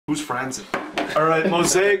Who's Franzen? All right,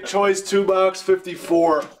 Mosaic Choice 2 box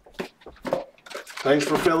 54. Thanks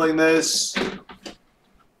for filling this.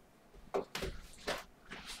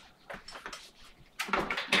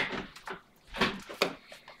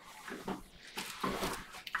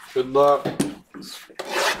 Good luck.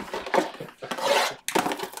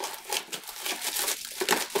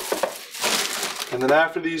 And then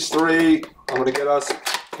after these three, I'm going to get us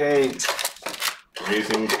Canes.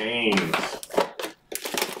 Raising Canes.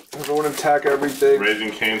 Everyone attack everything.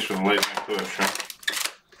 Raising Canes for the late night push, huh?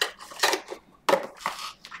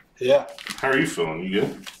 Yeah. How are you feeling? You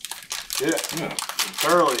good? Yeah. Yeah.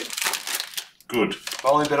 Early. Good. I've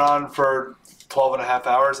only been on for 12 and a half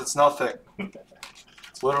hours. It's nothing.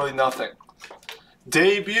 It's literally nothing.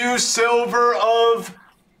 Debut silver of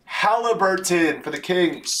Halliburton for the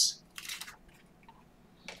Kings.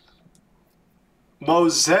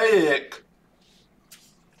 Mosaic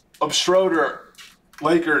of Schroeder,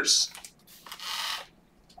 Lakers.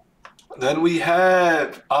 Then we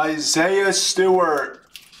have Isaiah Stewart,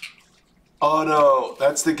 auto.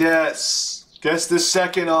 That's the guess. Guess the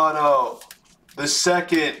second auto. The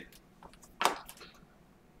second.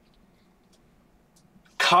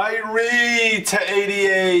 Kyrie to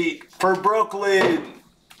 88 for Brooklyn.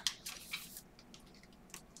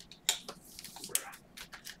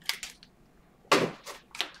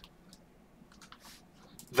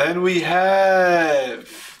 Then we have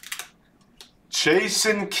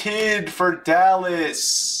Jason Kidd for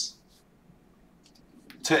Dallas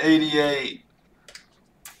to 88.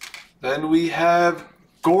 Then we have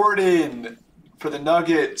Gordon for the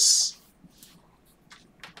Nuggets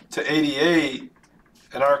to 88.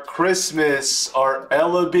 And our Christmas are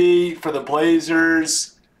Ellaby for the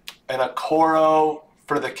Blazers and Okoro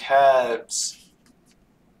for the Cavs.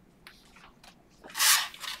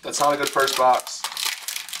 That's not a good first box.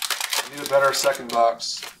 We need a better second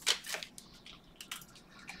box.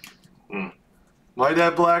 Might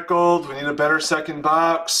have black gold. We need a better second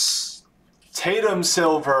box. Tatum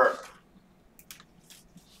silver.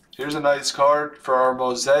 Here's a nice card for our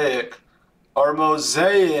Mosaic. Our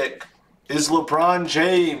Mosaic is LeBron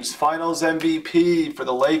James, Finals MVP for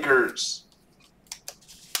the Lakers.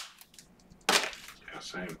 Yeah,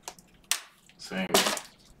 same. Same.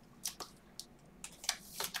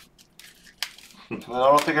 I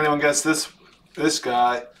don't think anyone gets this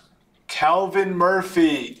guy. Calvin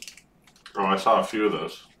Murphy Oh, I saw a few of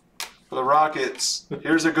those. for the Rockets.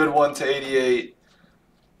 Here's a good one to 88.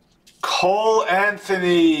 Cole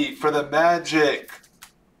Anthony for the Magic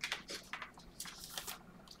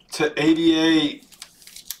to 88.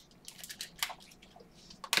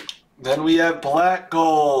 Then we have black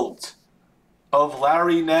gold of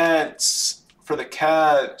Larry Nance for the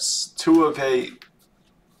Cavs, 2 of 8.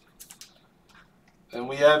 Then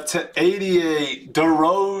we have to 88,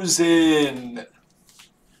 DeRozan.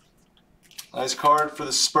 Nice card for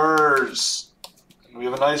the Spurs. And we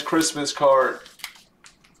have a nice Christmas card.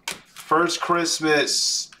 First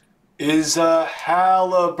Christmas is a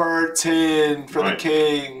Halliburton for the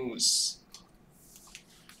Kings.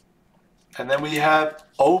 And then we have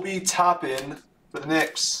Obi Toppin for the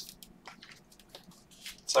Knicks.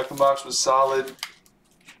 Second box was solid.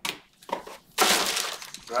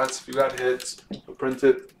 Congrats if you got hits. Print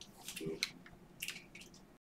it.